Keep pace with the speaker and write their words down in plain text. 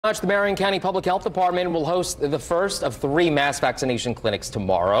The Marion County Public Health Department will host the first of 3 mass vaccination clinics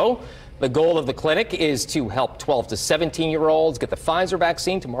tomorrow. The goal of the clinic is to help 12 to 17-year-olds get the Pfizer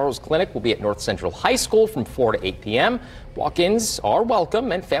vaccine. Tomorrow's clinic will be at North Central High School from 4 to 8 p.m. Walk-ins are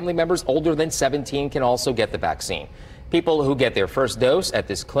welcome, and family members older than 17 can also get the vaccine. People who get their first dose at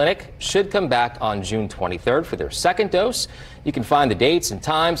this clinic should come back on June 23rd for their second dose. You can find the dates and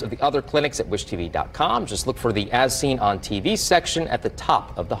times of the other clinics at wishtv.com. Just look for the As Seen on TV section at the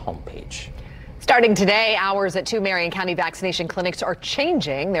top of the homepage. Starting today, hours at 2 Marion County vaccination clinics are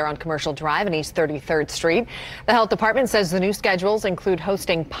changing. They're on Commercial Drive and East 33rd Street. The health department says the new schedules include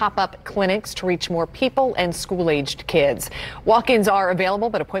hosting pop-up clinics to reach more people and school-aged kids. Walk-ins are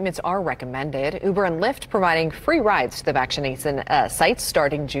available, but appointments are recommended. Uber and Lyft providing free rides to the vaccination sites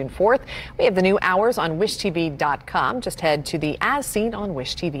starting June 4th. We have the new hours on wishtv.com. Just head to the As Seen on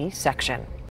Wish TV section.